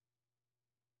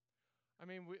I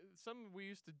mean, something we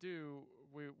used to do,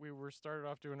 we were started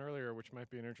off doing earlier, which might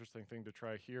be an interesting thing to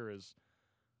try here, is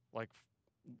like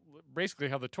basically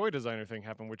how the toy designer thing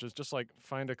happened, which is just like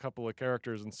find a couple of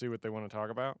characters and see what they want to talk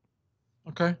about.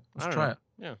 Okay, I let's don't try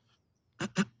know.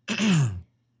 it. Yeah.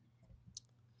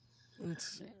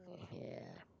 Let's.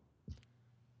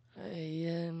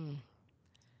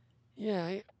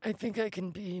 Yeah, I think I can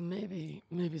be maybe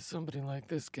somebody like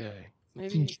this guy.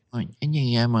 Maybe. I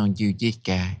think I'm gonna do this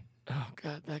guy. Oh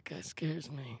God, that guy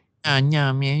scares me. Oh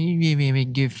no, man, you're very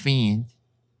good friend.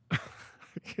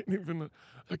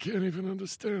 I can't even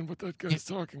understand what that guy's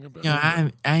talking about.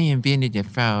 No, I invented a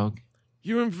frog.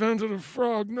 You invented a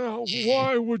frog. Now,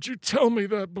 why would you tell me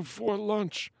that before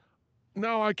lunch?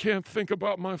 Now I can't think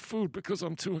about my food because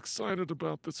I'm too excited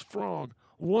about this frog.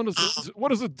 What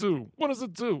does it do? What does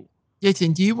it do?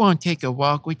 Listen, do you want to take a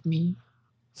walk with me?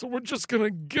 So we're just going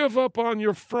to give up on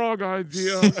your frog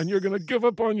idea and you're going to give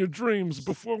up on your dreams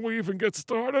before we even get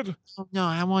started? Oh, no,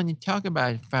 I want to talk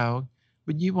about a frog,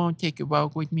 but you won't take a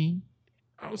walk with me?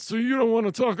 Oh, so you don't want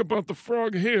to talk about the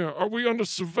frog here? Are we under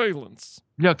surveillance?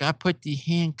 Look, I put the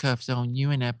handcuffs on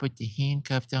you and I put the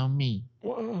handcuffs on me.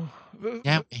 Well,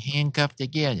 Now we're handcuffed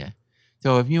together.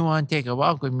 So if you want to take a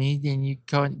walk with me, then you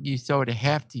sort of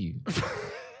have to.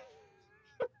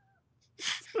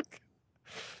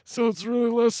 So it's really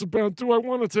less about do I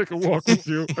want to take a walk with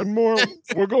you and more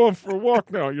we're going for a walk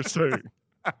now, you're saying.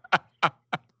 I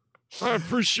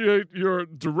appreciate your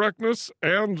directness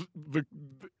and the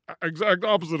exact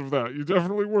opposite of that. You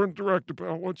definitely weren't direct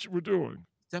about what you were doing.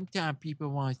 Sometimes people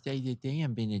want to say that they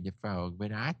invented the frog,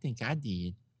 but I think I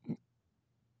did.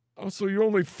 Oh, so you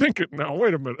only think it now.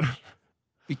 Wait a minute.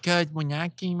 Because when I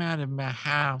came out of my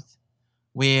house,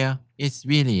 well, it's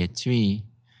really a tree.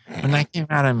 When I came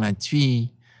out of my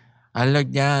tree, I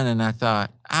looked down and I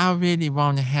thought, I really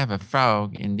want to have a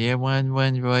frog, and there one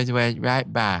was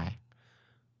right by.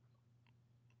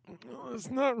 Well, it's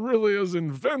not really as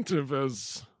inventive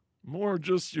as more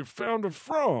just you found a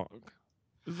frog.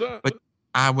 Is that? But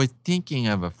I was thinking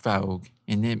of a frog,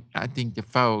 and then I think the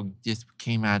frog just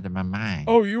came out of my mind.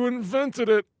 Oh, you invented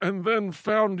it and then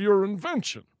found your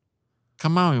invention.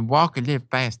 Come on, walk a little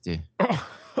faster. Oh,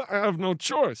 I have no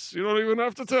choice. You don't even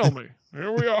have to tell me.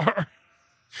 Here we are.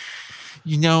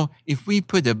 You know, if we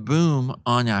put a boom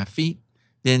on our feet,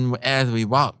 then as we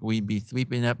walk, we'd be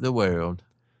sweeping up the world.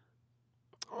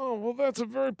 Oh, well, that's a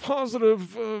very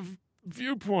positive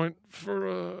viewpoint for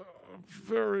a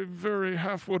very, very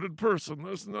half-witted person.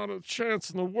 There's not a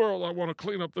chance in the world I want to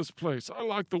clean up this place. I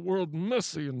like the world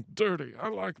messy and dirty. I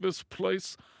like this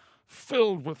place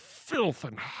filled with filth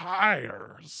and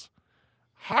hiring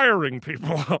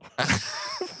people.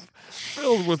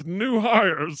 Filled with new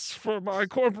hires for my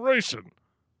corporation.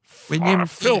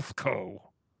 Filth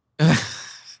Co.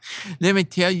 Let me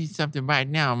tell you something right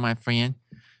now, my friend.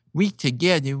 We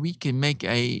together we could make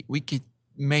a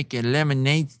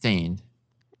lemonade stand.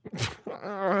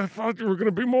 I thought you were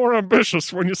going to be more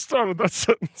ambitious when you started that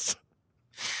sentence.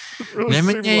 Really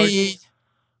lemonade.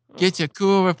 Get your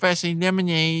cool, refreshing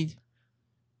lemonade.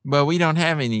 But we don't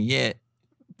have any yet.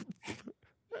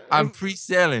 I'm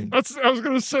pre-selling. I was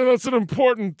going to say that's an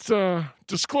important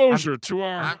disclosure to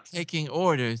our. I'm taking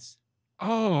orders.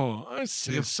 Oh, I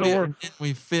see. So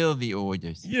we fill the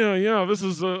orders. Yeah. This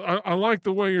is I like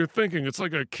the way you're thinking. It's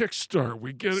like a Kickstarter.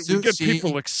 We get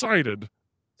people excited.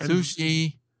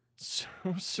 Sushi.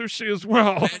 Sushi as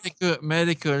well.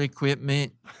 Medical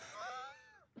equipment.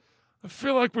 I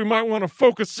feel like we might want to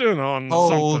focus in on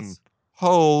something.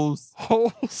 Holes.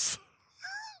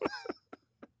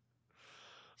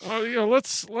 Yeah,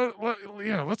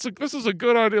 this is a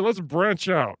good idea. Let's branch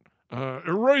out.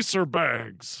 Eraser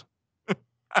bags.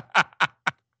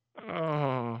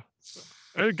 And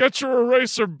get your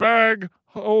eraser bag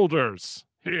holders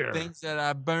here. Things that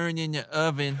I burn in the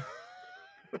oven.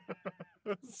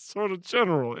 Sort of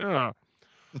general, yeah.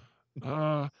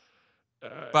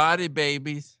 Body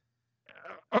babies.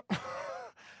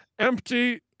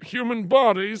 Empty human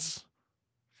bodies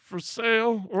for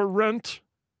sale or rent.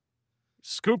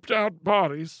 Scooped out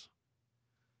bodies.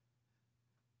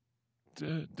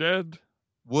 Dead.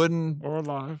 Wooden. Or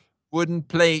alive. Wooden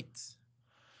plates.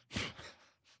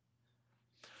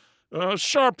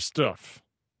 Sharp stuff.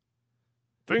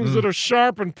 Things that are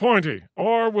sharp and pointy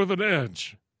or with an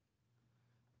edge.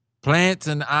 Plants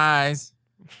and eyes.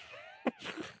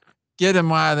 Get them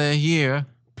while they're here.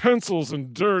 Pencils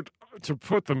and dirt to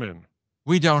put them in.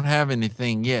 We don't have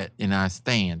anything yet in our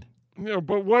stand. Yeah,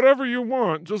 but whatever you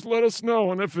want, just let us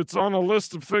know. And if it's on a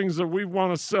list of things that we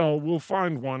want to sell, we'll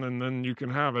find one and then you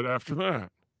can have it after that.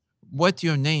 What's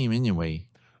your name anyway?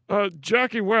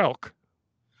 Jackie Welk.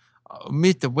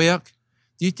 Mr. Welk,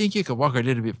 Do you think you could walk a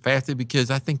little bit faster?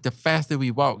 Because I think the faster we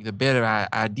walk, the better our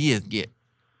ideas get.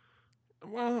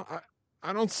 Well,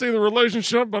 I don't see the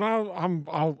relationship, but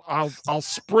I'll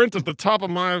sprint at the top of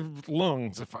my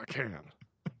lungs if I can.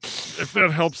 If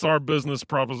that helps our business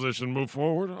proposition move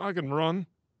forward, I can run.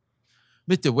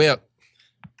 Mr. Webb,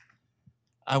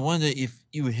 I wonder if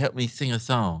you would help me sing a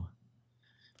song.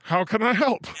 How can I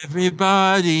help?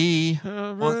 Everybody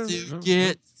wants to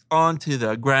get onto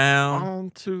the ground.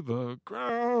 Onto the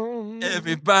ground.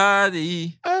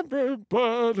 Everybody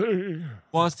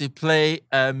wants to play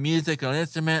a musical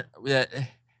instrument that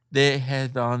they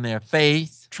have on their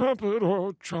face. Trumpet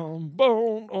or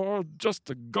trombone or just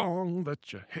a gong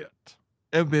that you hit.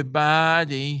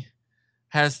 Everybody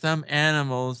has some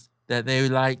animals that they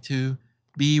would like to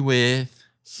be with.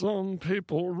 Some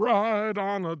people ride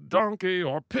on a donkey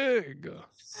or pig.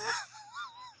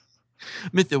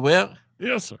 Mr. Webb?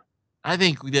 Yes, sir. I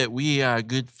think that we are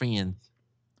good friends.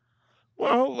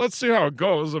 Well, let's see how it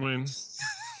goes. I mean,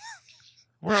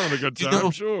 we're having a good time,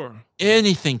 sure.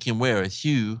 Anything can wear a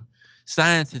shoe.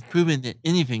 Science has proven that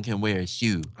anything can wear a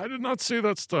shoe. I did not see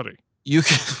that study. You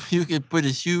can put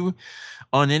a shoe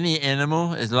on any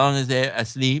animal as long as they're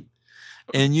asleep,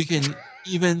 and you can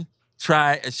even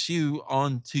try a shoe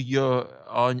onto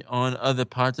on other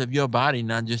parts of your body,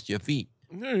 not just your feet.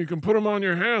 Yeah, you can put them on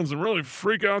your hands and really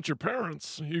freak out your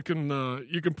parents. You can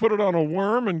put it on a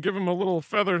worm and give him a little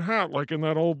feathered hat like in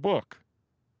that old book.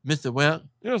 Mr. Webb?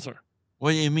 Yes, sir.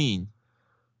 What do you mean?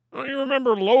 Oh, you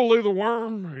remember Lowly the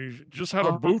worm? He just had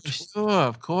a boot. Sure,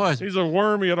 of course. He's a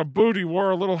worm. He had a boot. He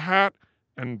wore a little hat,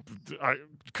 and I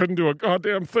couldn't do a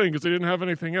goddamn thing because he didn't have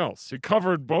anything else. He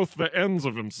covered both the ends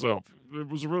of himself. It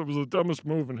was the dumbest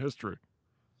move in history.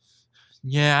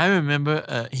 Yeah, I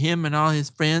remember him and all his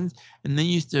friends, and they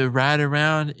used to ride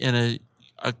around in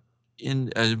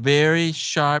a very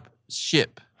sharp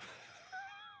ship.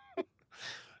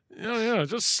 Yeah,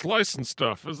 just slicing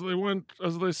stuff as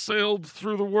they sailed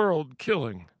through the world,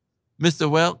 killing. Mr.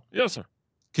 Webb? Yes, sir.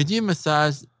 Could you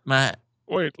massage my...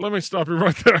 Wait, let me stop you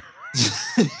right there.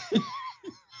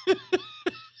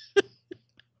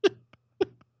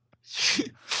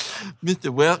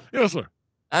 Mr. Webb? Yes, sir.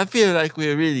 I feel like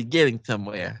we're really getting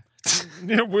somewhere.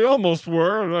 Yeah, we almost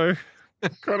were, and I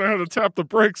kind of had to tap the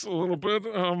brakes a little bit.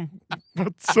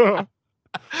 But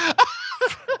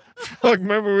like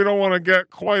maybe we don't want to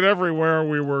get quite everywhere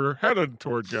we were headed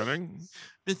toward getting.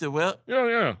 Mr. Webb?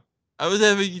 Yeah. I was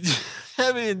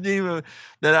having a dream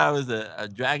that I was a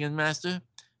dragon master,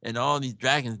 and all these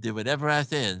dragons did whatever I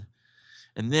said.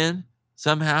 And then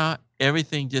somehow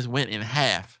everything just went in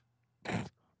half.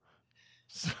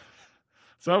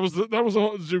 So that was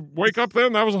did you wake up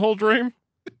then? That was a whole dream?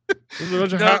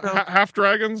 Was it half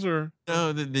dragons or?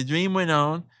 No, the dream went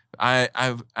on. I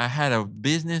had a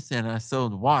business and I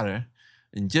sold water,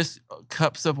 and just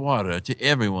cups of water to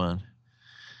everyone,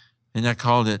 and I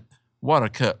called it Water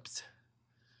Cups.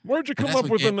 Where'd you come up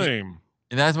with the name?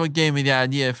 And that's what gave me the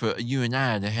idea for you and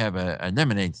I to have a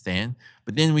lemonade stand.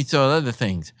 But then we saw other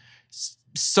things: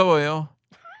 soil,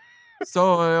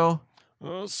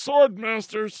 sword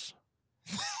masters,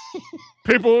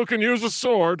 people who can use a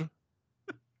sword,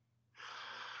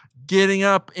 getting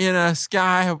up in a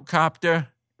skycopter.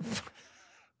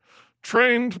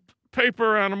 Trained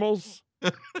paper animals.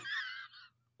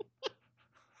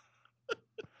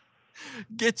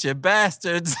 Get your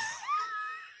bastards.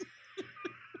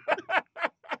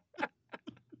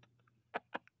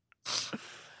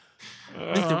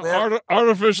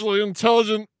 Artificially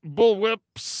intelligent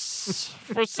bullwhips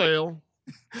for sale.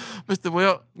 Mr.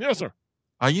 Will? Yes, sir.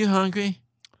 Are you hungry?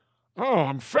 Oh,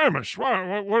 I'm famished.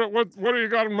 What do you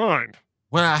got in mind?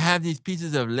 Well, I have these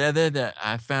pieces of leather that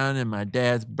I found in my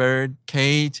dad's bird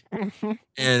cage. Mm-hmm.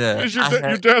 And is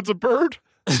your dad's a bird?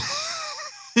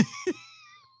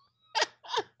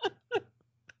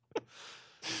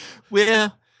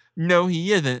 Well, no,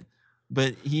 he isn't.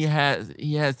 But he has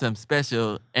some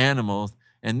special animals,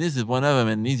 and this is one of them.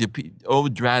 And these are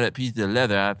old dried up pieces of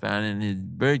leather I found in his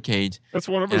bird cage. That's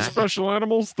one of his special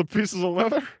animals, the pieces of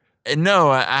leather? And no,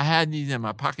 I had these in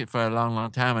my pocket for a long,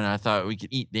 long time, and I thought we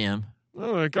could eat them.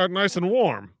 Oh, it got nice and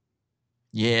warm.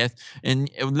 Yes,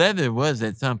 and leather was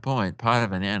at some point part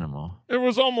of an animal. It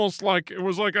was almost like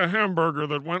a hamburger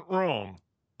that went wrong.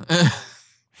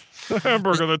 The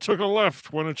hamburger that took a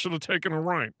left when it should have taken a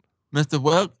right. Mr.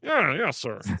 Welk? Yeah,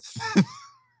 sir.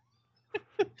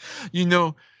 You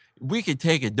know, we could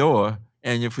take a door,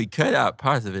 and if we cut out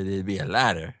parts of it, it'd be a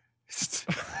ladder.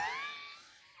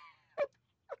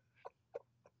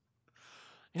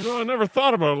 You know, I never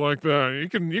thought about it like that.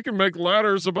 You can make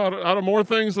ladders out of more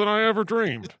things than I ever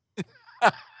dreamed.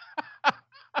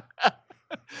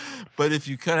 But if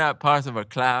you cut out parts of a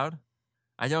cloud,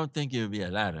 I don't think it would be a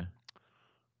ladder.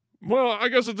 Well, I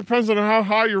guess it depends on how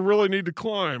high you really need to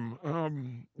climb.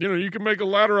 You can make a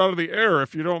ladder out of the air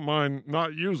if you don't mind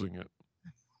not using it.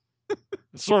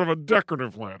 It's sort of a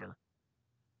decorative ladder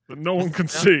that no one can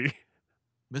see.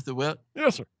 Mr. Wilt?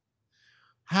 Yes, sir.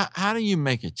 How do you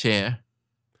make a chair?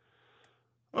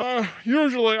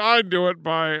 Usually I do it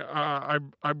by I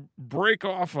break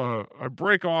off a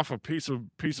piece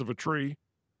of a tree,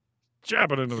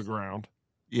 jab it into the ground.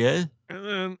 Yeah. And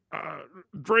then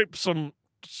drape some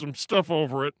stuff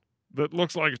over it that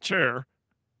looks like a chair,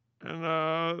 and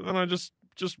then I just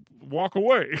walk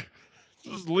away,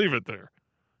 just leave it there.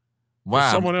 Wow.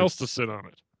 For someone else to sit on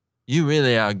it. You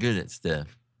really are good at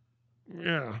stuff.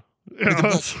 Yeah.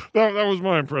 That was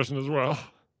my impression as well.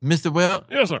 Mr. Wilt?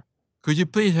 Yes, sir. Could you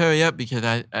please hurry up? Because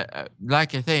I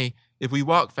like I say, if we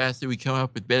walk faster, we come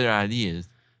up with better ideas.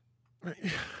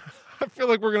 I feel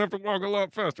like we're going to have to walk a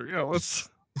lot faster. Yeah, let's...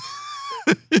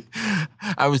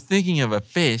 I was thinking of a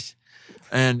fish,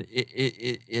 and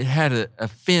it had a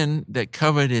fin that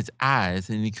covered its eyes,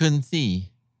 and he couldn't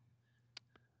see.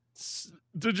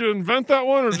 Did you invent that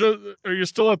one, or are you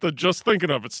still at the just thinking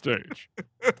of it stage?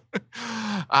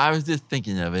 I was just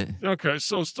thinking of it. Okay,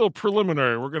 so still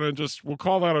preliminary. We'll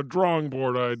call that a drawing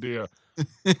board idea.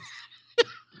 It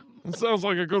sounds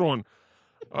like a good one.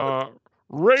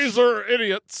 Razor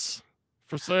idiots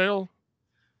for sale.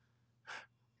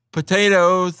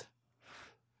 Potatoes.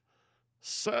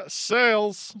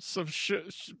 Sales. Some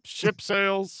ship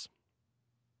sales.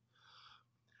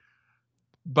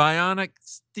 Bionic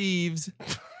Steves.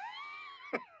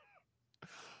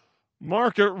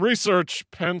 Market research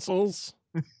pencils.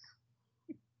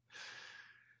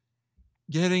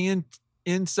 Getting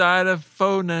inside of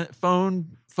phones.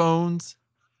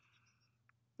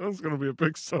 That's going to be a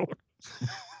big seller.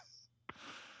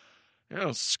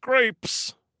 Yeah,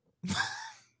 scrapes.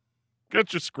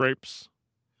 Get your scrapes.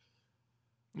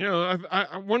 Yeah,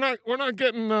 we're not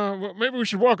getting. Maybe we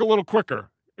should walk a little quicker.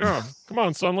 Yeah, come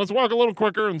on, son. Let's walk a little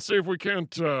quicker and see if we can't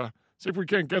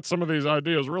get some of these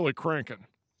ideas really cranking.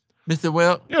 Mr.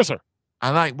 Wilt? Yes, sir.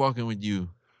 I like walking with you.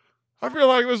 I feel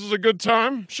like this is a good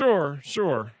time. Sure.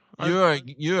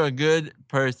 You're a good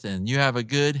person. You have a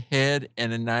good head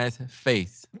and a nice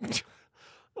face.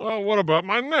 Well, what about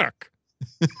my neck?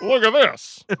 Look at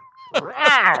this.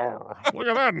 Wow! Look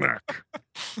at that neck.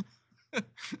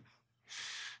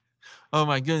 Oh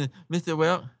my goodness, Mr.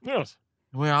 Wilt? Yes.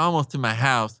 We're almost to my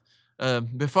house.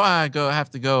 Before I go, I have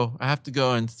to go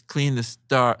and clean the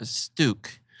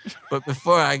stook. But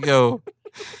before I go,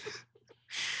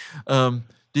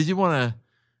 did you want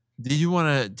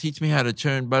to teach me how to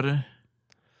churn butter?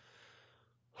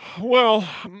 Well,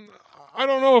 I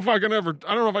don't know if I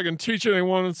can teach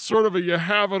anyone. It's sort of a you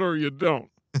have it or you don't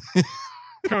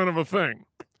kind of a thing.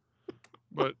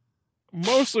 But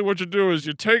mostly what you do is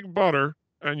you take butter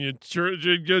and you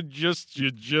just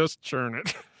churn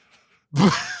it.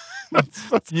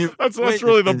 That's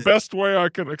really the best way I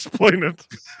can explain it.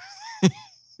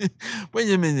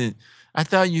 Wait a minute. I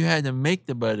thought you had to make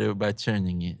the butter by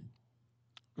churning it.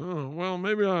 Oh, well,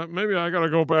 maybe I got to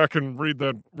go back and read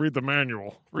the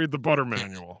manual. Read the butter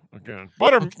manual again.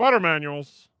 Butter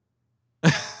manuals.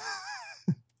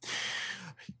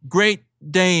 Great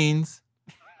Danes.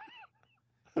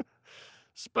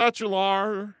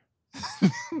 Spatular.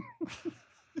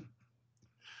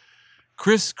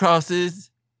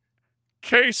 Crisscrosses.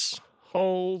 Case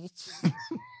holes.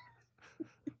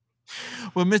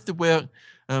 Well, Mr. Wilt,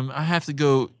 I have to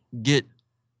go get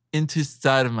into the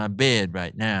side of my bed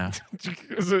right now.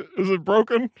 Is it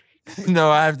broken? No,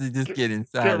 I have to just get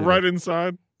inside. Get right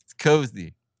inside. It's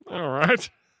cozy. All right.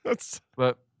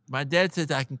 But my dad says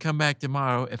I can come back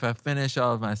tomorrow if I finish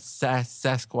all of my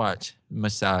Sasquatch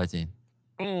massaging.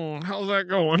 How's that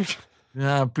going?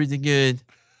 Pretty good.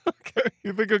 Okay.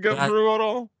 You think you'll get through it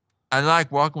all? I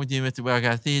like walking with you, Mr. Wilt.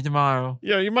 I'll see you tomorrow.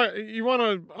 Yeah, you want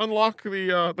to unlock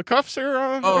the cuffs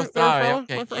here? Sorry.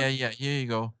 Okay. Yeah. Here you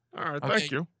go. All right. Okay.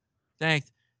 Thank you.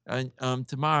 Thanks.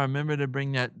 Tomorrow, remember to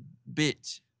bring that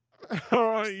bitch.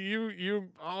 All right.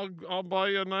 I'll buy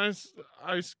you a nice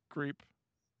ice creep.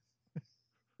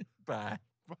 Bye.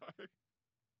 Bye.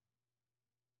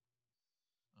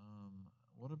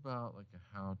 What about like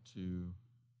a how-to,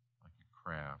 like a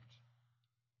craft,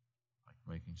 like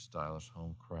making stylish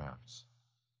home crafts?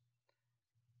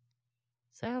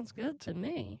 Sounds good to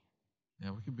me. Yeah,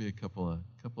 we could be a couple of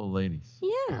ladies.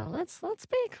 Yeah, let's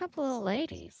be a couple of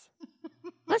ladies.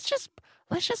 let's just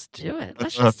do it.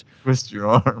 Let's just twist your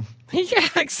arm. Yeah,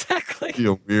 exactly. Be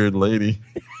a weird lady.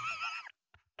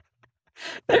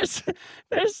 There's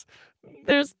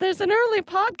there's an early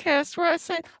podcast where I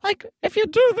say, like, if you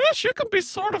do this, you can be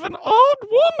sort of an odd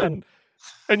woman.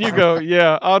 And you go,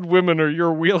 yeah, odd women are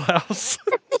your wheelhouse.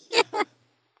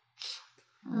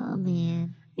 Oh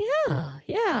man.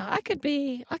 Yeah, I could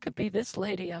be this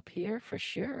lady up here for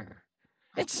sure.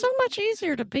 It's so much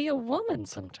easier to be a woman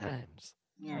sometimes.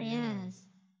 Yeah, yes.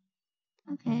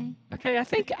 Okay. Okay, I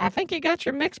think you got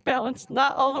your mix balance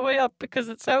not all the way up because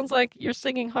it sounds like you're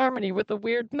singing harmony with a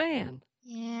weird man.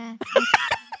 Yeah. Wait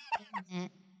a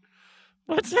minute.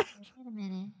 What's that? Wait a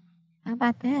minute. How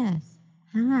about this?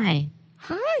 Hi.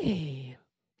 Hi.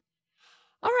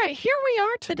 All right, here we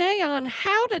are today on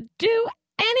how to do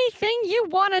anything you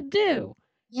want to do.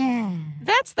 Yeah.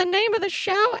 That's the name of the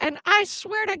show, and I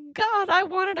swear to God, I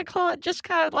wanted to call it just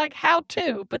kind of like how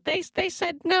to, but they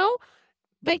said no.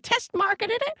 They test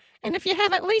marketed it, and if you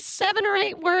have at least 7 or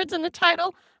 8 words in the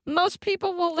title, most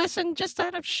people will listen just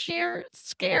out of sheer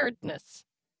scaredness.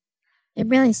 It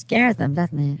really scares them,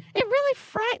 doesn't it? It really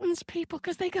frightens people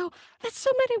because they go, that's so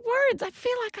many words. I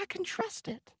feel like I can trust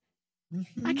it.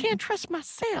 I can't trust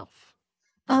myself.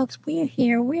 Folks, we're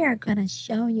here. We are going to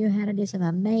show you how to do some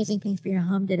amazing things for your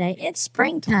home today. It's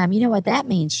springtime. You know what that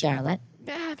means, Charlotte?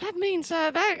 That means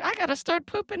that I got to start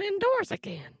pooping indoors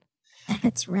again.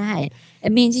 That's right.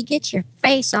 It means you get your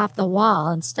face off the wall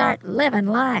and start living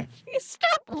life. You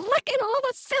stop licking all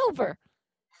the silver.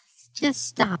 Just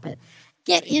stop it.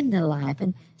 Get into life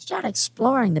and start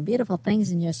exploring the beautiful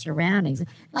things in your surroundings.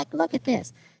 Like, look at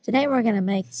this. Today we're going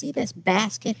to see this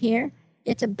basket here?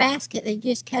 It's a basket that you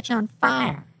just catch on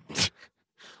fire.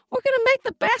 We're going to make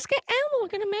the basket and we're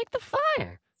going to make the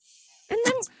fire. And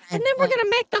then, That's right, and then we're folks. going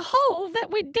to make the hole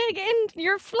that we dig in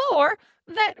your floor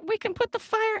that we can put the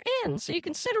fire in so you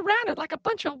can sit around it like a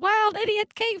bunch of wild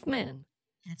idiot cavemen.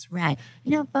 That's right.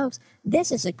 You know, folks,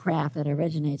 this is a craft that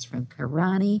originates from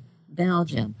Karani,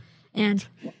 Belgium. And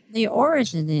the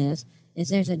origin is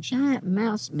there's a giant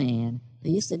mouse man who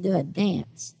used to do a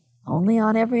dance only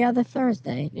on every other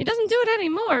Thursday. He doesn't do it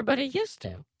anymore, but he used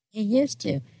to. He used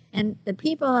to. And the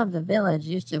people of the village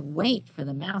used to wait for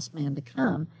the mouse man to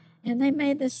come, and they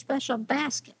made this special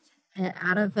basket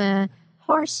out of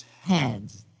horse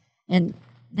heads. And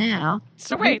now...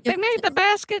 So wait, they made the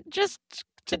basket just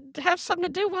to have something to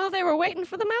do while they were waiting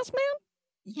for the mouse man?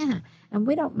 Yeah, and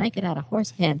we don't make it out of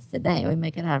horse heads today. We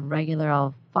make it out of regular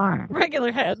old farm.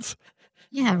 Regular heads.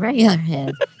 Yeah, regular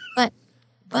heads.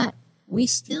 but we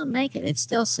still make it. It's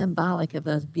still symbolic of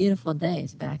those beautiful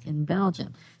days back in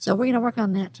Belgium. So we're going to work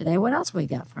on that today. What else we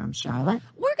got from Charlotte?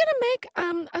 We're going to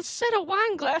make a set of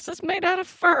wine glasses made out of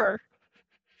fur.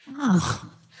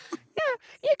 Oh,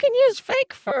 You can use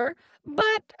fake fur,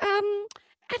 but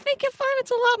I think you'll find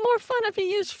it's a lot more fun if you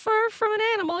use fur from an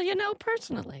animal you know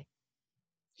personally.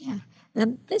 yeah. Now,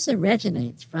 this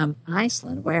originates from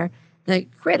Iceland, where the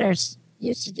critters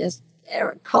used to they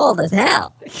were cold as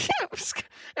hell. Yeah, it was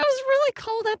really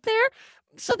cold up there,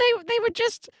 so they would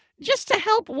just to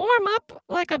help warm up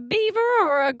like a beaver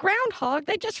or a groundhog,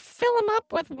 they just fill them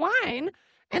up with wine,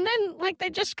 and then like they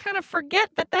just kind of forget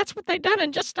that that's what they done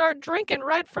and just start drinking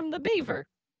right from the beaver.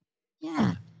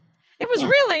 Yeah. It was Yeah.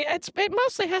 really it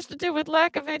mostly has to do with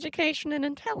lack of education and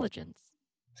intelligence.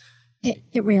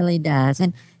 It really does.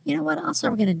 And you know what else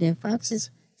we're going to do, folks, is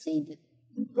see,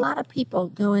 a lot of people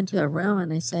go into a room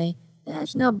and they say,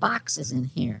 there's no boxes in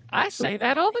here. I say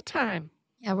that all the time.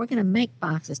 Yeah, we're going to make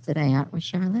boxes today, aren't we,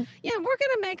 Charlotte? Yeah, we're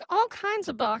going to make all kinds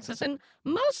of boxes. And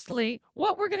mostly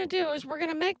what we're going to do is we're going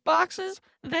to make boxes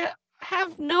that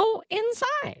have no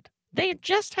inside. They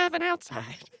just have an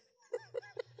outside.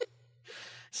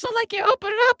 So, like, you open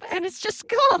it up and it's just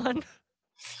gone.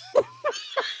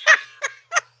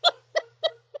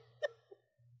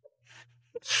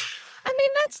 I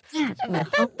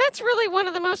mean, that's really one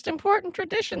of the most important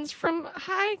traditions from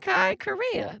Haikai,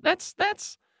 Korea. That's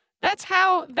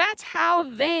how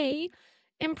they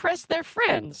impress their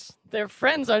friends. Their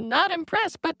friends are not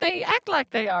impressed, but they act like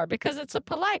they are because it's a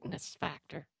politeness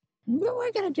factor. What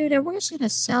we're going to do there, we're just going to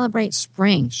celebrate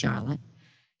spring, Charlotte.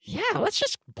 Yeah, let's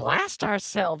just blast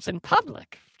ourselves in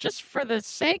public just for the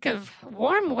sake of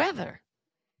warm weather.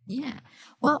 Yeah.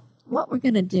 Well, what we're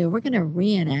going to do, we're going to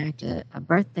reenact a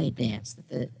birthday dance that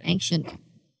the ancient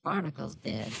barnacles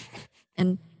did.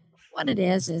 And what it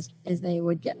is they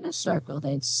would get in a circle,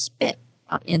 they'd spit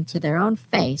into their own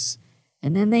face,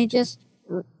 and then they just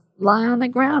lie on the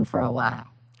ground for a while.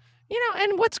 You know,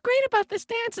 and what's great about this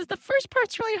dance is the first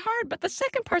part's really hard, but the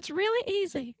second part's really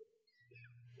easy.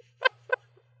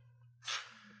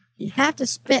 You have to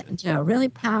spit into a really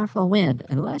powerful wind.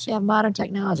 Unless you have modern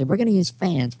technology, we're going to use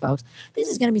fans, folks. This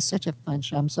is going to be such a fun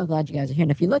show. I'm so glad you guys are here.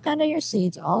 And if you look under your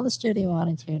seats, all the studio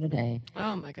audience here today,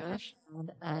 Oh my gosh.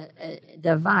 a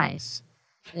device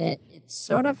that it's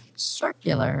sort of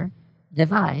circular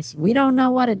device. We don't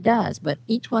know what it does, but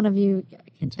each one of you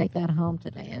can take that home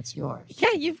today. It's yours.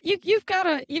 Yeah, you've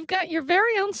got your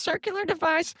very own circular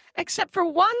device, except for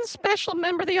one special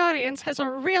member of the audience has a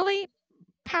really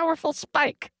powerful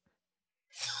spike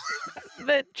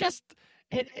that just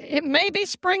it may be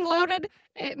spring loaded,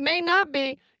 it may not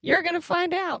be. You're going to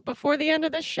find out before the end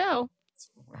of the show.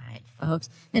 Right, folks.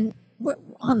 And we're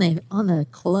on the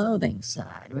clothing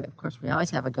side, of course, we always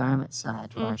have a garment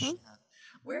side to our show.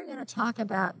 We're going to talk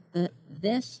about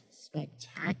this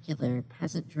spectacular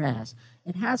peasant dress.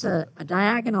 It has a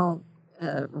diagonal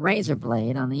razor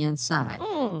blade on the inside.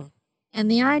 And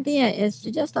the idea is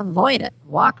to just avoid it.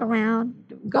 Walk around,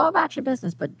 go about your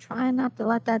business, but try not to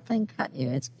let that thing cut you.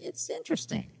 It's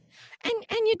interesting. And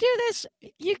you do this,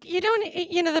 you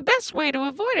don't, the best way to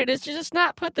avoid it is to just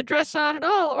not put the dress on at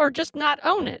all or just not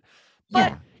own it. But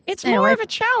Yeah. it's Stay more away of a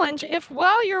challenge if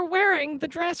while you're wearing the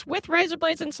dress with razor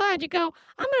blades inside, you go,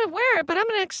 I'm going to wear it, but I'm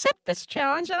going to accept this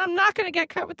challenge and I'm not going to get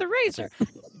cut with the razor.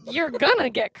 You're going to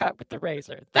get cut with the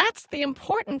razor. That's the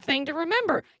important thing to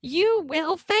remember. You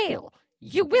will fail.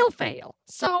 You will fail.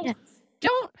 So Yes.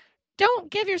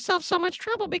 don't give yourself so much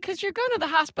trouble because you're going to the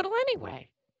hospital anyway.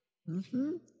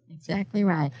 Mm-hmm. Exactly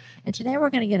right. And today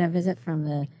we're going to get a visit from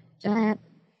the giant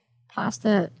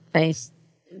pasta face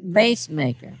vase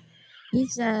maker.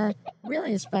 He's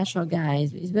really a special guy.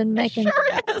 He's been making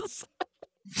Sure is.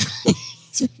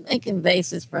 he's been making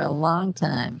vases for a long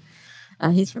time.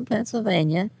 He's from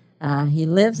Pennsylvania. He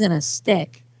lives in a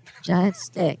giant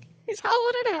stick. He's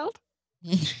hollowing it out.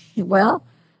 Well,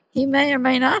 he may or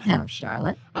may not have,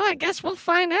 Charlotte. Oh, I guess we'll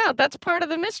find out. That's part of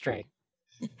the mystery.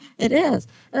 It is.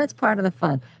 That's part of the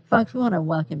fun. Folks, we want to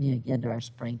welcome you again to our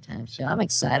springtime show. I'm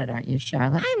excited, aren't you,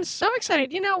 Charlotte? I'm so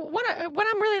excited. What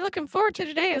I'm really looking forward to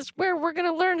today is where we're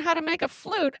going to learn how to make a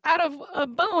flute out of a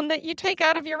bone that you take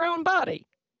out of your own body.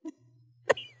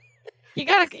 You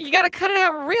gotta cut it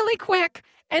out really quick,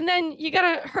 and then you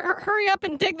gotta hurry up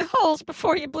and dig the holes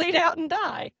before you bleed out and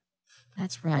die.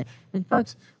 That's right. And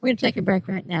folks, we're going to take a break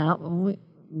right now.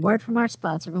 Word from our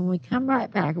sponsor. When we come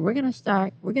right back, we're going to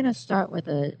start with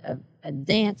a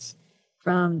dance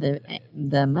from the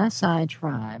Maasai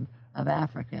tribe of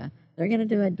Africa. They're going to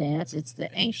do a dance. It's the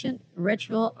ancient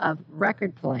ritual of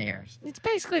record players. It's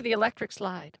basically the electric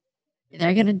slide.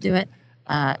 They're going to do it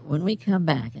when we come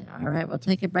back. And, all right, we'll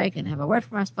take a break and have a word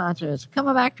from our sponsors. Come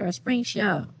back to our spring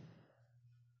show.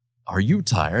 Are you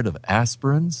tired of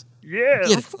aspirins? Yes.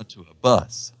 Get onto a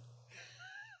bus.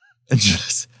 And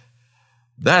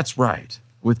that's right.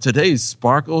 With today's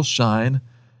Sparkle Shine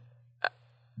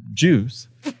juice,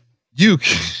 you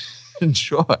can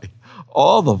enjoy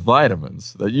all the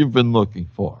vitamins that you've been looking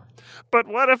for. But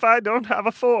what if I don't have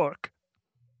a fork?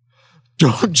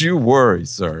 Don't you worry,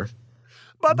 sir.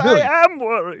 But Really? I am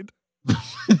worried.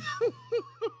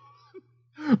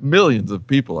 Millions of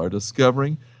people are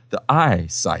discovering the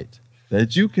eyesight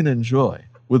that you can enjoy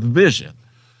with vision.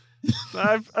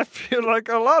 I feel like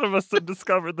a lot of us have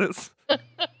discovered this.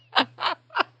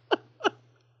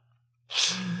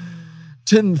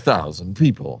 10,000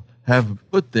 people have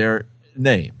put their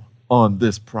name on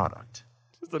this product.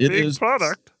 It's a It big is-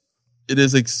 product. It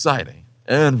is exciting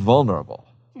and vulnerable.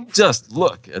 Just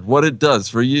look at what it does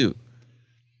for you.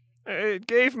 It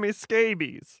gave me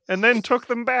scabies and then took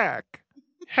them back.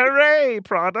 Hooray,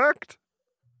 product.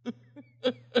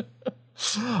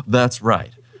 That's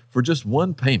right. For just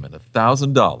one payment of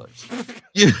 $1,000,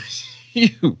 you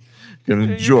can You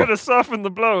enjoy. could have softened the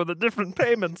blow with a different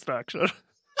payment structure.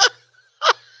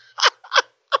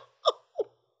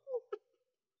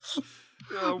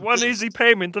 One easy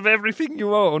payment of everything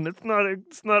you own. It's not,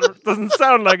 it doesn't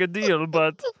sound like a deal,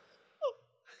 but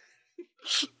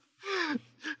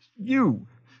You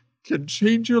can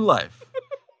change your life.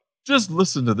 Just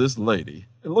listen to this lady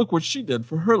and look what she did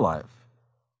for her life.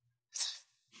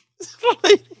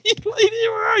 lady,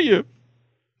 where are you?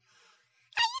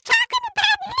 Are you talking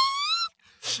about me?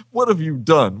 What have you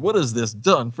done? What has this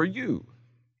done for you?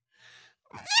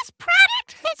 This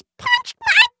product has punched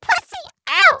my pussy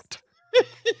out. It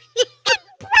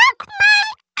broke my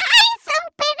eyes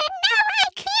open and now I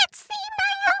can't see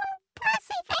my own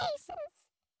pussy faces.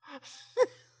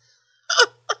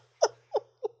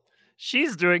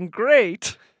 she's doing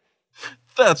great.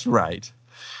 That's right.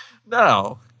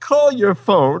 Now, call your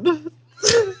phone.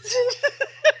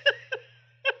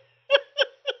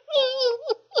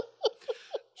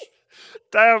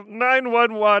 dial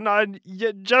 911 on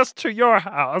just to your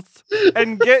house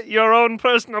and get your own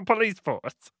personal police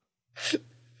force.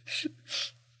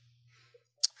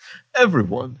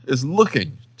 Everyone is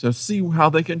looking to see how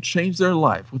they can change their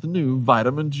life with new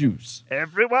vitamin juice.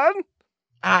 Everyone?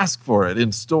 Ask for it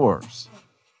in stores.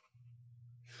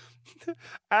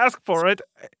 Ask for it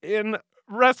in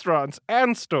restaurants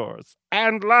and stores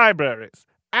and libraries.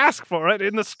 Ask for it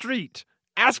in the street.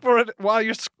 Ask for it while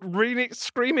you're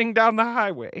screaming down the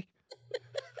highway.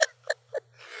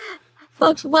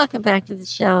 Folks, welcome back to the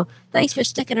show. Thanks for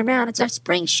sticking around. It's our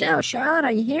spring show. Charlotte,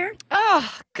 are you here?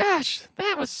 Oh, gosh,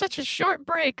 that was such a short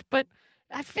break, but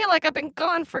I feel like I've been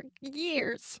gone for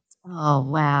years. Oh,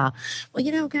 wow. Well,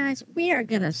 you know, guys, we are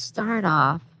going to start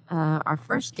off. Our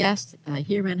first guest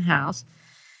here in house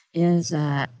is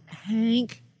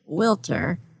Hank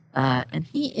Wilter, and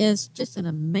he is just an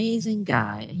amazing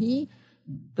guy. He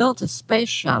built a space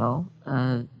shuttle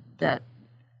that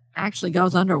actually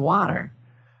goes underwater.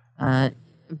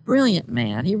 Brilliant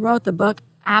man. He wrote the book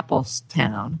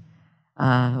Applestown,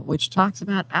 which talks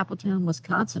about Appletown,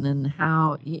 Wisconsin, and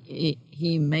how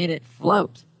he made it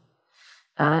float.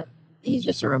 He's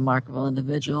just a remarkable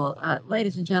individual.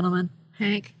 Ladies and gentlemen,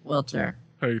 Hank Wilter.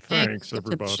 Hey, thanks,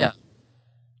 welcome to the everybody. show.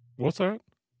 What's that?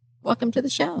 Welcome to the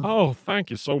show. Oh, thank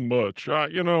you so much.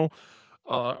 Writing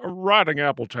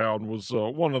Appletown was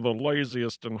one of the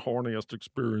laziest and horniest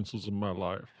experiences of my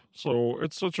life. So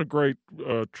it's such a great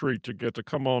treat to get to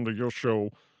come on to your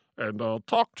show and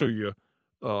talk to you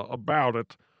about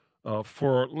it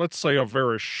for, let's say, a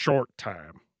very short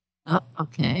time. Oh,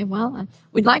 okay. Well,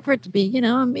 we'd like for it to be,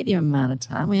 a medium amount of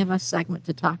time. We have a segment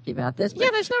to talk to you about this. Yeah,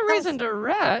 there's no reason to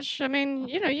rush. I mean,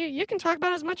 you can talk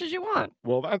about as much as you want.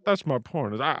 Well, that's my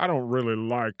point. Is I don't really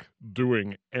like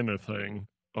doing anything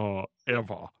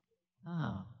ever.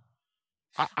 Oh.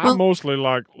 I mostly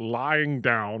like lying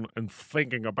down and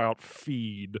thinking about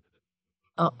feed.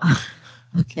 Oh,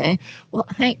 okay. Well,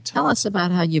 Hank, tell us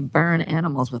about how you burn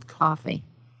animals with coffee.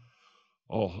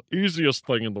 Oh, easiest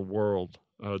thing in the world,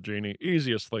 Jeannie.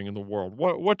 Easiest thing in the world.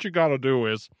 What you got to do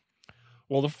is,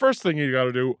 well, the first thing you got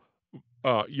to do,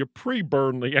 you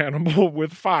pre-burn the animal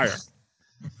with fire.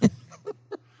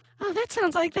 Oh, that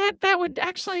sounds like that would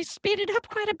actually speed it up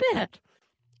quite a bit.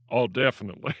 Oh,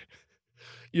 definitely.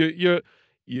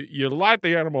 You light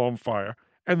the animal on fire,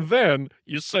 and then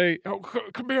you say, "Oh,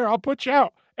 come here, I'll put you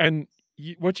out." And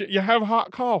you have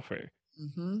hot coffee.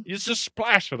 Mm-hmm. You just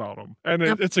splash it on them, and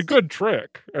it's a good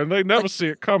trick. And they never see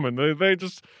it coming. They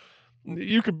just,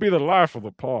 you could be the life of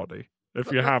the party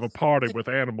if you have a party with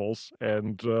animals,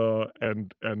 and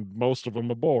most of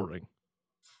them are boring.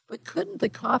 But couldn't the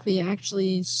coffee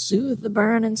actually soothe the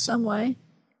burn in some way?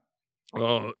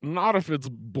 Not if it's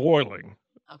boiling.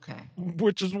 Okay.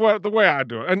 Which is the way I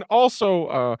do it. And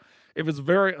also, if it's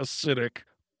very acidic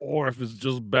or if it's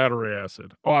just battery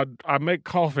acid. Oh, I make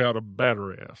coffee out of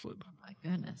battery acid. Oh, my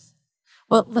goodness.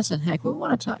 Well, listen, Hank, we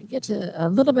want to get to a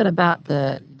little bit about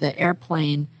the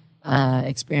airplane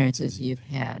experiences you've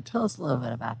had. Tell us a little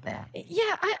bit about that.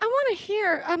 Yeah, I want to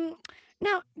hear.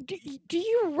 Now, do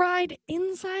you ride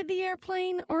inside the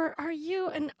airplane, or are you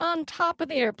an on top of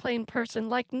the airplane person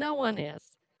like no one is?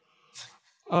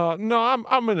 No,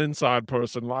 I'm an inside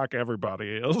person like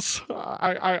everybody is.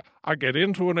 I get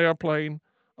into an airplane.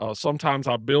 Sometimes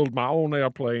I build my own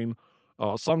airplane.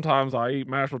 Sometimes I eat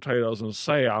mashed potatoes and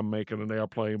say I'm making an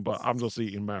airplane, but I'm just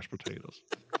eating mashed potatoes.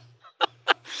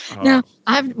 Now,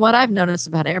 what I've noticed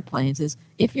about airplanes is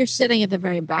if you're sitting at the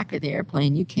very back of the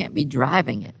airplane, you can't be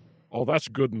driving it. Oh, that's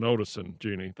good noticing,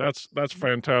 Jeannie. That's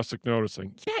fantastic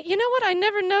noticing. Yeah, you know what? I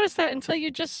never noticed that until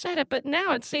you just said it, but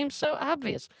now it seems so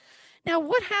obvious. Now,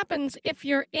 what happens if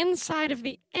you're inside of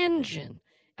the engine?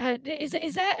 Is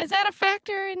that a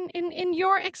factor in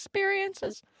your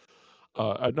experiences?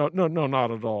 No,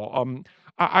 not at all.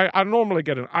 I normally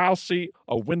get an aisle seat,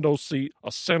 a window seat,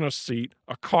 a center seat,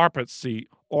 a carpet seat,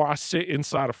 or I sit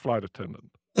inside a flight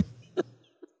attendant.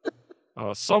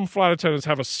 Some flight attendants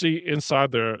have a seat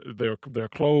inside their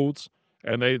clothes,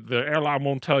 and the airline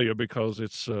won't tell you because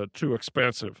it's too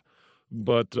expensive.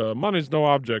 But money's no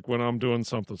object when I'm doing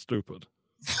something stupid.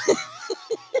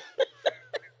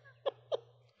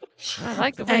 I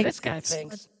like the way this guy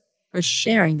thinks. For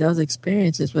sharing those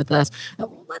experiences with us.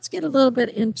 Let's get a little bit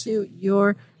into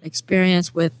your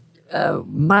experience with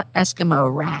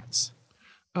Eskimo rats.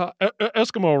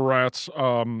 Eskimo rats,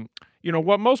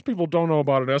 what most people don't know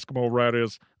about an Eskimo rat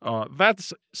is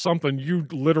that's something you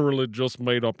literally just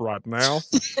made up right now.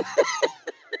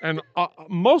 And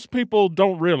most people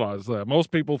don't realize that.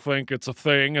 Most people think it's a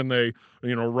thing and they,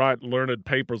 write learned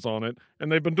papers on it.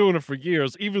 And they've been doing it for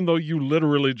years, even though you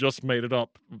literally just made it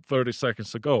up 30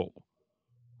 seconds ago.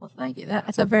 Well, thank you.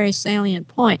 That's a very salient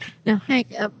point. Now,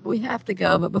 Hank, we have to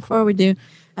go, but before we do,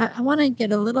 I want to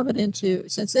get a little bit into,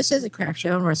 since this is a craft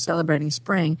show and we're celebrating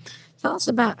spring, tell us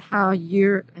about how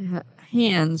your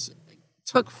hands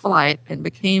took flight and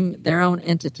became their own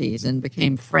entities and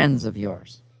became friends of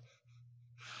yours.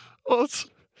 Well,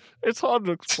 it's hard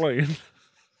to explain.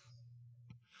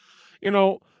 You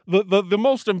know, the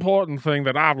most important thing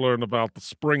that I've learned about the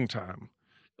springtime,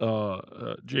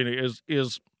 Jeannie,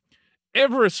 is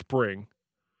every spring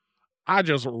I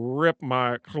just rip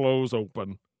my clothes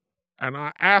open and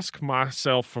I ask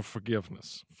myself for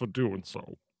forgiveness for doing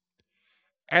so.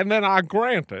 And then I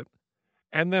grant it,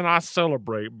 and then I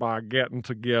celebrate by getting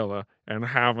together and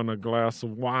having a glass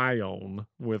of wine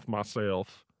with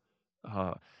myself.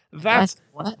 That's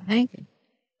what, Hank?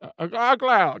 a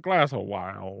glass of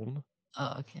wine.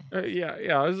 Oh, okay.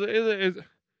 Yeah.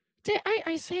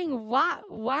 Are you saying wine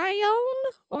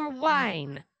or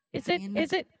wine? Is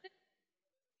it?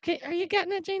 Okay, are you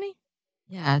getting it, Jeannie?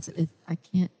 Yeah, I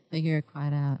can't figure it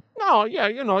quite out. No, yeah,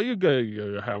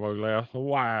 you have a glass of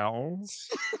wine.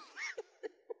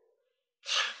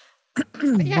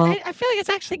 Yeah, Well, I feel like it's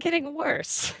actually getting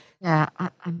worse. yeah,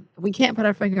 we can't put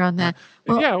our finger on that.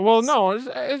 Well, Yeah, well, no,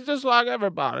 it's just like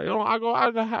everybody. I go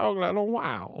out to have a glass of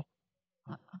wine.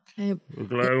 okay. A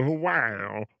glass of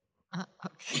wine.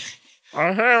 Okay.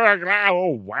 I have a glass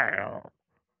of wine.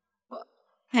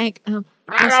 Hank,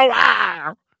 Glass of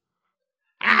wine.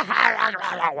 I have a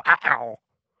glass of wine.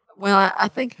 well, I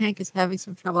think Hank is having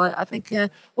some trouble. I think, hey,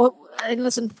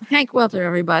 listen, Hank Welter,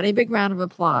 everybody, big round of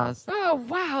applause. Oh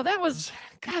wow, that was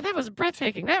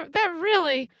breathtaking. That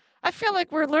really, I feel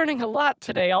like we're learning a lot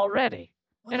today already,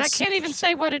 What and a I can't even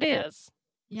say what it is.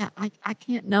 Yeah, I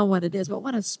can't know what it is, but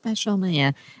what a special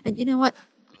man. And you know what,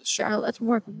 Charlotte, let's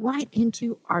work right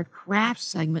into our craft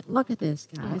segment. Look at this,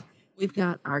 guys. We've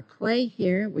got our clay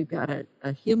here. We've got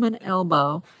a human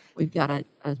elbow. We've got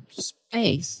a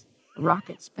space, a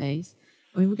rocket space.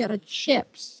 We've got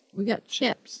chips. We've got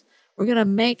chips. We're going to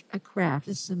make a craft.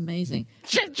 This is amazing.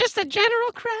 Just a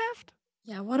general craft?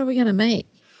 Yeah, what are we going to make?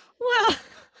 Well,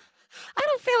 I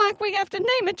don't feel like we have to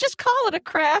name it. Just call it a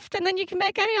craft, and then you can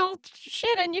make any old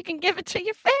shit, and you can give it to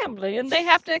your family, and they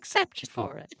have to accept you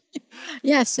for it.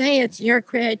 Yeah, say it's your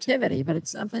creativity, but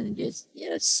it's something that just,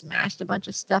 smashed a bunch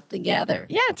of stuff together.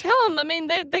 Yeah, tell them. I mean,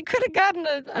 they could have gotten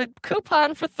a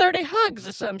coupon for 30 hugs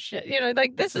or some shit.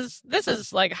 Like this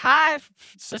is like high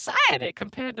society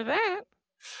compared to that.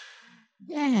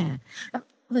 Yeah.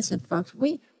 Listen, folks,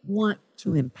 we want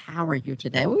to empower you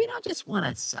today. We don't just want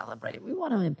to celebrate. We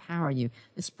want to empower you.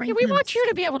 The spring. Yeah, we want you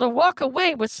to be able to walk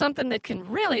away with something that can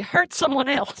really hurt someone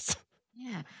else.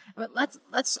 Yeah, but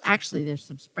let's actually. There's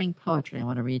some spring poetry I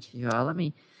want to read to you all. Let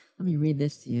me read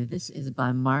this to you. This is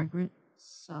by Margaret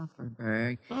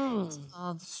Sofferberg. It's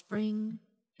called "Spring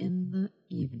in the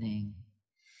Evening."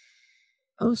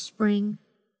 Oh, spring,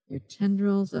 your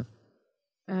tendrils of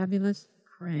fabulous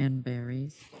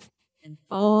cranberries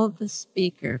enfold the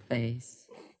speaker face.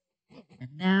 And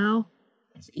now,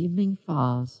 as evening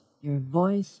falls, your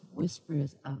voice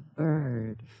whispers a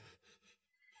bird.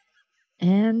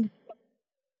 And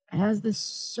as the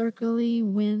circly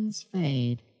winds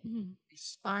fade, you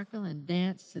sparkle and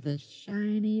dance to the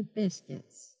shiny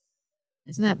biscuits.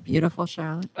 Isn't that beautiful,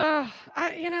 Charlotte?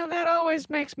 That always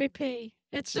makes me pee.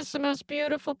 It's just the most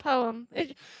beautiful poem.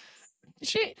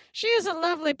 She is a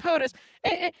lovely poetess.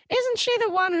 Isn't she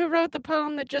the one who wrote the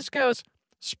poem that just goes,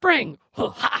 spring,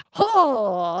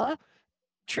 ho,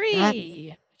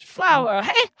 tree, flower,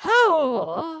 hey,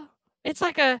 ho.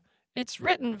 It's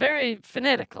written very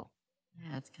phonetical.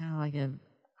 Yeah, it's kind of like a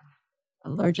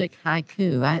allergic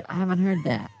haiku. I haven't heard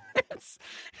that.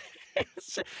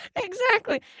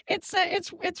 Exactly. It's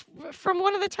from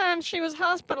one of the times she was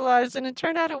hospitalized, and it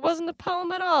turned out it wasn't a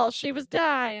poem at all. She was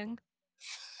dying.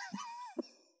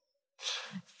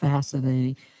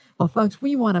 Fascinating. Well, folks,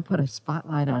 we want to put a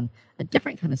spotlight on a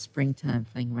different kind of springtime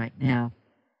thing right now.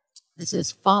 This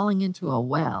is falling into a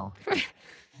well.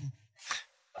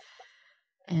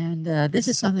 And this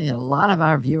is something that a lot of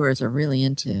our viewers are really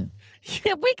into.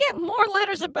 Yeah, we get more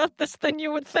letters about this than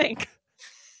you would think.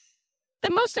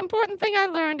 The most important thing I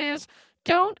learned is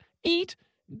don't eat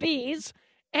bees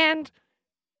and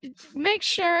make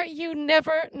sure you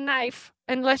never knife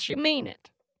unless you mean it.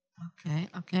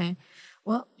 Okay.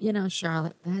 Well,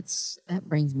 Charlotte, that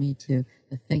brings me to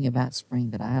the thing about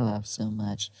spring that I love so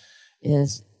much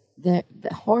is that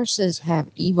the horses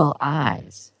have evil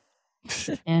eyes.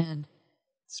 And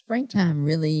springtime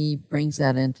really brings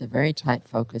that into very tight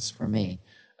focus for me.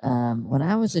 When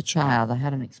I was a child, I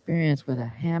had an experience with a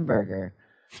hamburger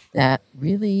that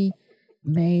really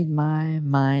made my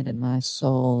mind and my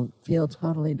soul feel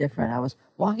totally different. I was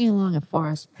walking along a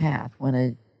forest path when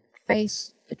a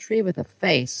tree with a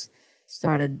face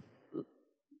started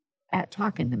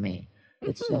talking to me.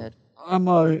 It said,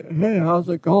 hey, how's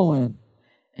it going?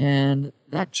 And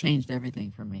that changed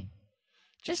everything for me.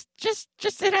 Just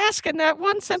in asking that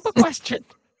one simple question.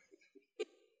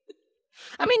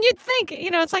 I mean, you'd think,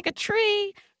 it's like a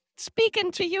tree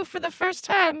speaking to you for the first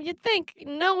time. You'd think,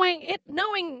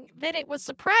 knowing that it was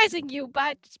surprising you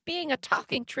by just being a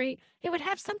talking tree, it would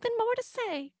have something more to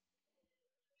say.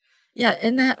 Yeah,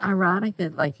 isn't that ironic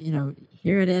that,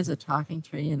 here it is, a talking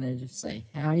tree, and they just say,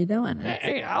 how are you doing?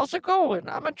 Hey, how's it going?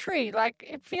 I'm a tree. Like,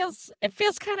 it feels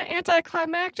kind of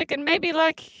anticlimactic, and maybe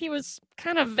like he was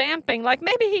kind of vamping. Like,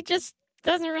 maybe he just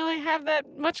doesn't really have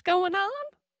that much going on.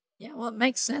 Yeah, well, it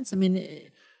makes sense. I mean,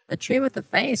 a tree with a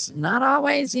face, not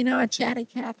always, a chatty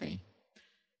Cathy.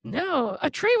 No, A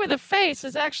Tree with a Face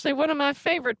is actually one of my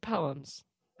favorite poems.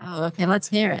 Oh, okay, let's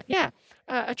hear it. Yeah,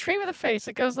 A Tree with a Face.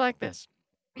 It goes like this.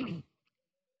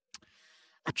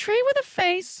 A tree with a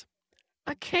face,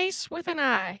 a case with an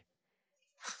eye.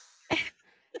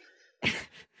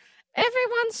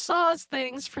 Everyone saws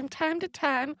things from time to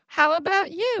time. How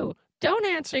about you? Don't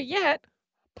answer yet.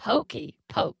 Pokey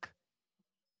poke.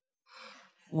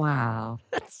 Wow.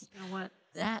 You know what?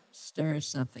 That stirs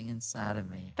something inside of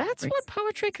me. That's what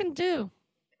poetry can do.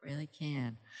 It really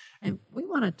can. And we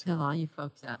want to tell all you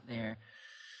folks out there,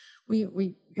 we're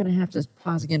going to have to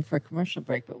pause again for a commercial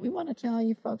break, but we want to tell all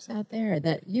you folks out there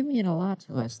that you mean a lot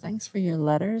to us. Thanks for your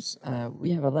letters.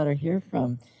 We have a letter here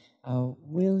from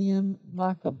William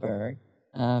Muckelberg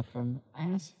from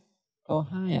Ask,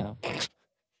 Ohio. It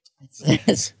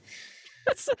says,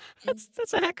 that's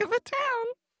a heck of a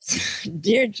town.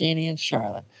 Dear Jeannie and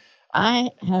Charlotte,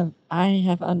 I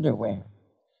have underwear.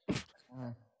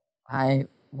 I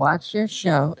watch your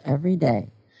show every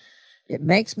day. It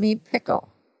makes me pickle.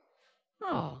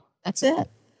 Oh, that's it.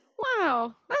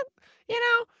 Wow.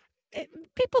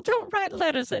 People don't write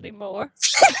letters anymore.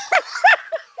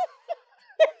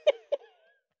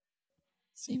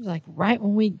 Seems like right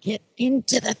when we get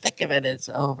into the thick of it, it's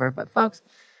over. But folks,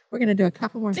 we're going to do a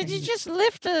couple more things. Did you just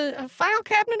lift lift a file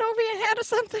cabinet over your head or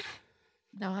something?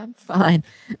 No, I'm fine.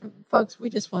 Folks, we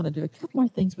just want to do a couple more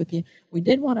things with you. We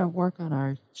did want to work on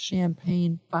our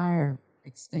champagne fire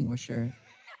extinguisher.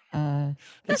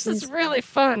 This is really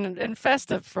fun and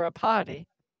festive for a party.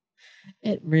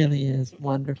 It really is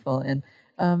wonderful. And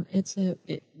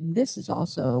this is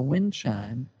also a wind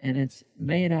chime, and it's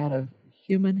made out of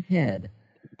human head.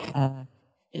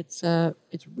 It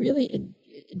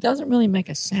doesn't really make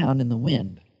a sound in the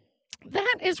wind.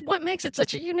 That is what makes it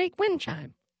such a unique wind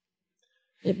chime.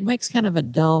 It makes kind of a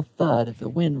dull thud. If the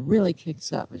wind really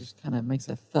kicks up, it just kind of makes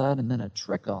a thud and then a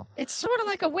trickle. It's sort of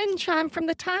like a wind chime from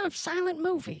the time of silent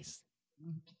movies.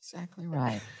 Exactly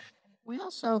right. We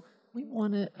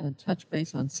want to touch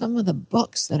base on some of the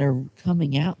books that are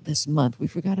coming out this month. We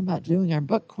forgot about doing our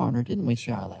book corner, didn't we,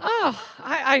 Charlotte? Oh,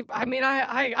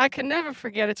 I can never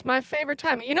forget. It's my favorite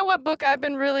time. You know what book I've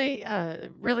been really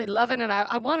loving, and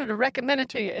I wanted to recommend it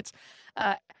to you. It's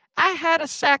I Had a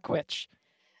Sackwitch,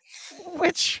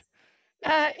 which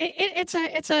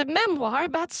it's a memoir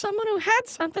about someone who had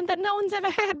something that no one's ever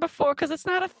had before because it's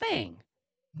not a thing.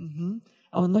 Mm-hmm.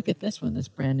 Oh, and look at this one, this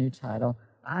brand new title.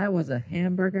 I Was a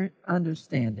Hamburger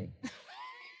Understanding.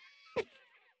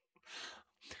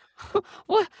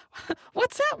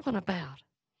 What's that one about?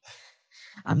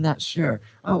 I'm not sure.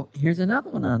 Oh, here's another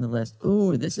one on the list.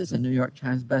 Ooh, this is a New York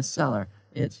Times bestseller.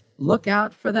 It's Look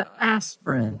Out for the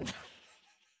Aspirin.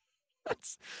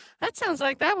 That sounds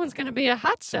like that one's going to be a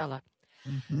hot seller.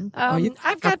 Mm-hmm.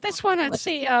 I've got this one. Let's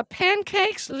see.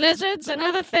 Pancakes, lizards, and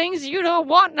other things you don't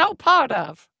want no part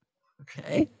of.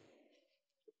 Okay.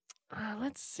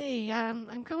 Let's see.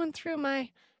 I'm going through my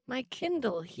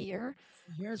Kindle here.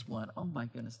 Here's one. Oh, my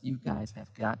goodness. You guys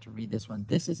have got to read this one.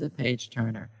 This is a page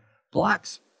turner.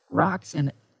 Blocks, Rocks,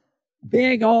 and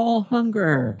Big Ol'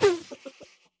 Hunger.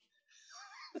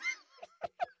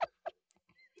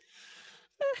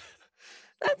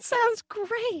 That sounds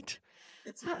great.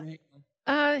 It's a great one.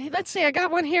 Let's see. I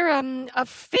got one here. A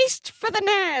Feast for the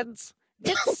Nads.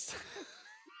 It's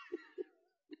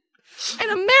an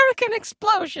American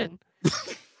explosion.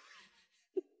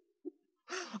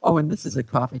 Oh, and this is a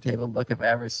coffee table book if I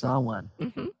ever saw one.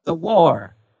 Mm-hmm. The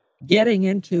War. Getting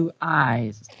into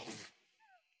Eyes.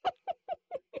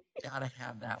 Gotta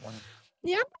have that one.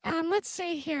 Yep. Let's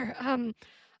see here.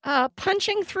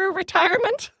 Punching Through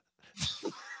Retirement.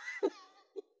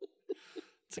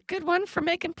 It's a good one for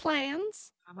making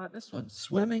plans. How about this one?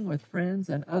 Swimming with Friends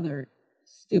and Other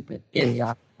Stupid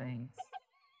Idiotic Things.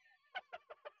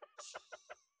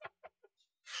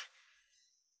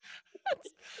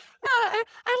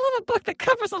 I love a book that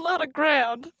covers a lot of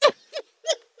ground.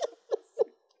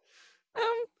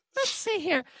 Let's see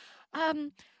here.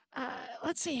 Um,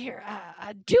 let's see here.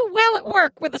 Do well at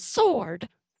work with a sword.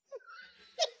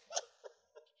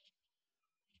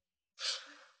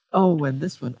 Oh, and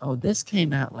this one, this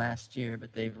came out last year,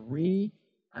 but they've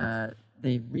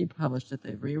republished it,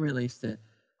 they've re-released it.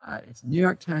 It's New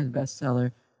York Times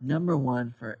bestseller,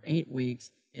 #1 for 8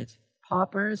 weeks. It's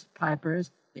Paupers,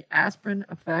 Pipers, The Aspirin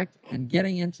Effect, and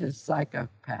Getting into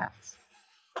Psychopaths.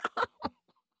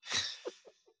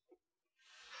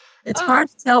 It's hard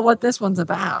to tell what this one's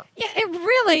about. Yeah, it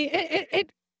really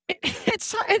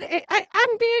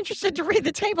I'm being interested to read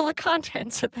the table of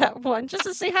contents of that one just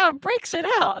to see how it breaks it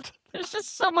out. There's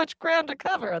just so much ground to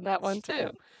cover on that one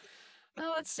too.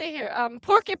 Well, let's see here.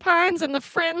 Porcupines and the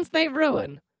Friends They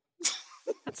Ruin.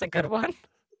 That's a good one.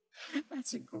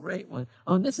 That's a great one.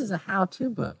 Oh, and this is a how-to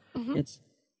book. Mhm. It's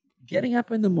Getting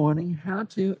Up in the Morning, How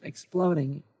to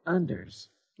Exploding Unders.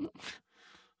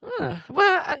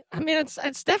 Well, I mean,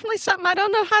 it's definitely something I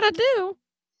don't know how to do.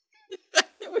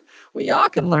 We all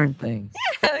can learn things.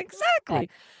 Yeah, exactly.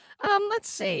 Let's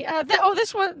see.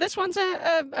 This one's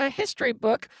a history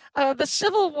book. The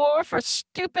Civil War for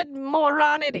Stupid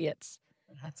Moron Idiots.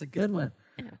 That's a good one.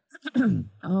 Yeah.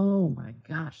 Oh my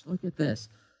gosh, look at this.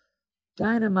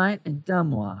 Dynamite and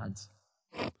Dumbwads.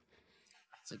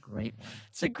 That's a great one.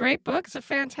 It's a great book. It's a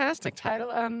fantastic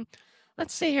title.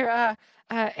 Let's see here.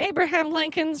 Abraham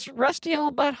Lincoln's Rusty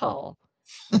Old Butthole.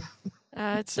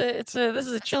 This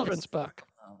is a children's book.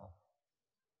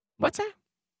 What's that?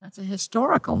 That's a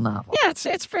historical novel. Yeah,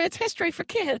 it's history for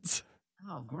kids.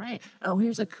 Oh, great. Oh,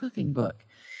 here's a cooking book.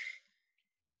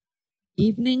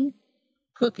 Evening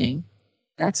Cooking.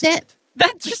 That's it.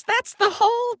 That's the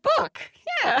whole book.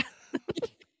 Yeah.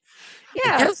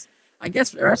 Yeah. I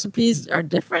guess recipes are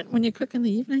different when you cook in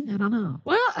the evening. I don't know.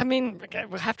 Well, I mean,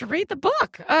 we'll have to read the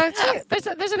book. There's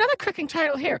another cooking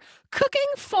title here. Cooking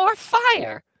for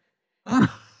Fire.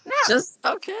 Just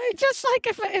okay. Just like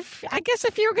if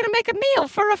you were going to make a meal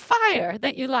for a fire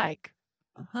that you like.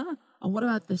 Uh-huh. Oh, what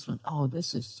about this one? Oh,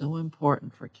 this is so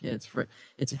important for kids.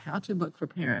 It's a how-to book for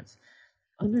parents.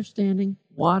 Understanding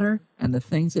water and the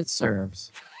things it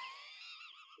serves.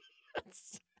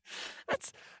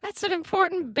 That's an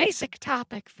important basic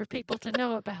topic for people to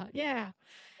know about. Yeah.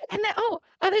 And then,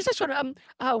 there's this one.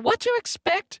 What to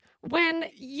expect when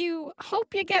you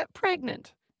hope you get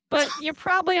pregnant, but you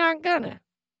probably aren't gonna.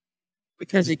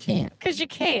 Because you can't. Because you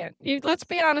can't. Let's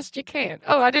be honest, you can't.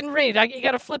 Oh, I didn't read. You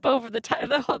got to flip over the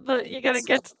title. You got to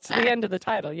get to the end of the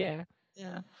title. Yeah.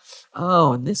 Yeah.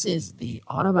 Oh, and this is the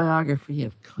autobiography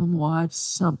of Kumwad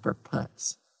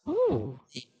Sumperputz. Ooh.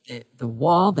 The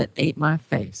Wall That Ate My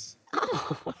Face.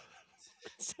 Oh,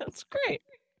 sounds great.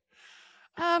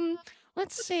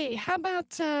 Let's see. How about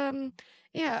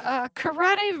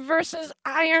karate versus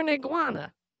iron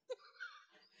iguana?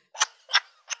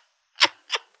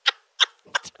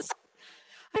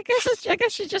 I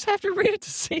guess you just have to read it to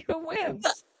see who wins.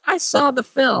 I saw the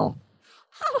film.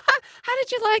 How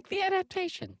did you like the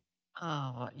adaptation?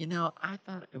 Oh, I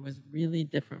thought it was really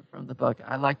different from the book.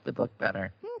 I liked the book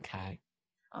better. Okay.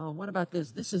 Oh, what about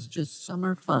this? This is just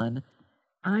summer fun.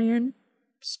 Iron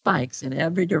spikes in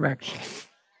every direction.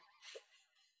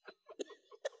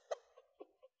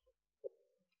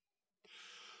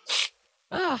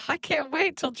 Oh, I can't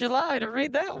wait till July to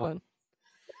read that one.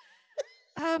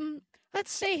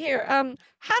 Let's see here.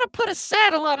 How to put a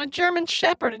saddle on a German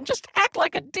Shepherd and just act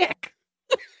like a dick.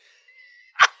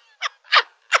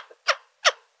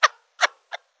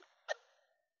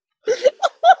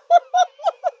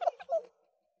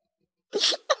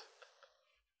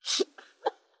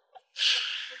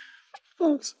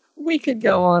 Folks, we could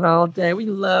go on all day. We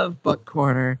love Book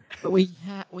Corner, but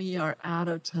we are out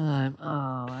of time. Oh,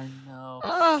 I know.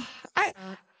 Oh,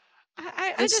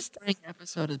 This spring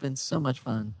episode has been so much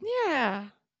fun. Yeah.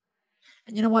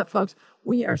 And you know what, folks?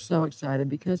 We are so excited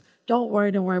because don't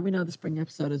worry. We know the spring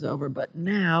episode is over, but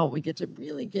now we get to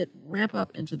really ramp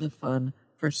up into the fun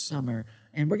for summer.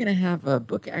 And we're going to have a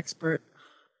book expert,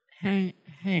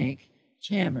 Hank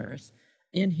Chambers,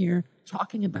 in here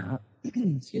talking about,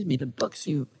 the books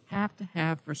you have to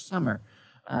have for summer.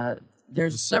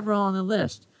 There's several on the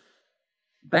list.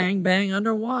 Bang Bang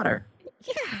Underwater.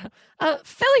 Yeah.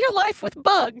 Fill your life with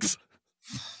bugs.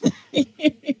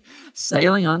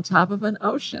 Sailing on Top of an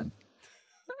Ocean.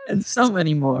 And so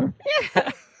many more.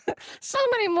 Yeah. So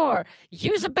many more.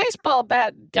 Use a baseball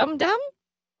bat, dum-dum.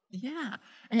 Yeah.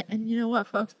 And you know what,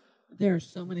 folks? There are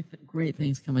so many great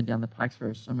things coming down the pipes for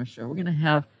our summer show. We're going to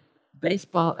have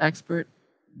baseball expert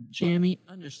Jamie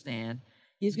Understand.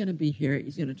 He's going to be here.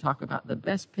 He's going to talk about the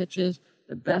best pitches,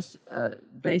 the best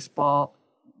baseball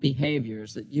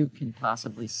behaviors that you can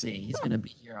possibly see. He's going to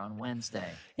be here on Wednesday.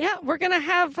 Yeah, we're going to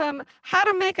have how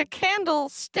to make a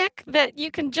candlestick that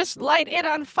you can just light it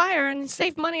on fire and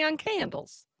save money on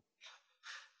candles.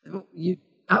 You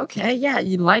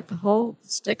light the whole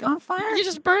stick on fire? You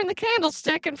just burn the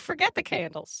candlestick and forget the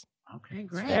candles. Okay, It's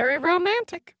great. very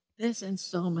romantic. This and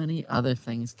so many other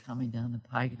things coming down the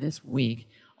pike this week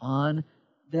on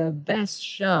The Best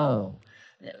Show.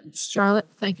 Charlotte,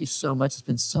 thank you so much. It's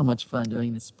been so much fun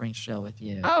doing this spring show with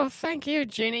you. Oh, thank you,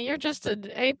 Jeannie. You're just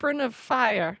an apron of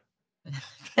fire.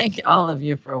 Thank all of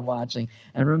you for watching.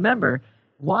 And remember,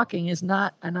 walking is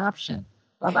not an option.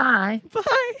 Bye-bye.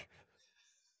 Bye.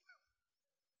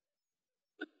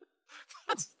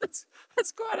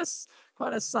 That's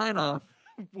quite a sign-off.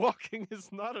 Walking is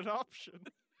not an option.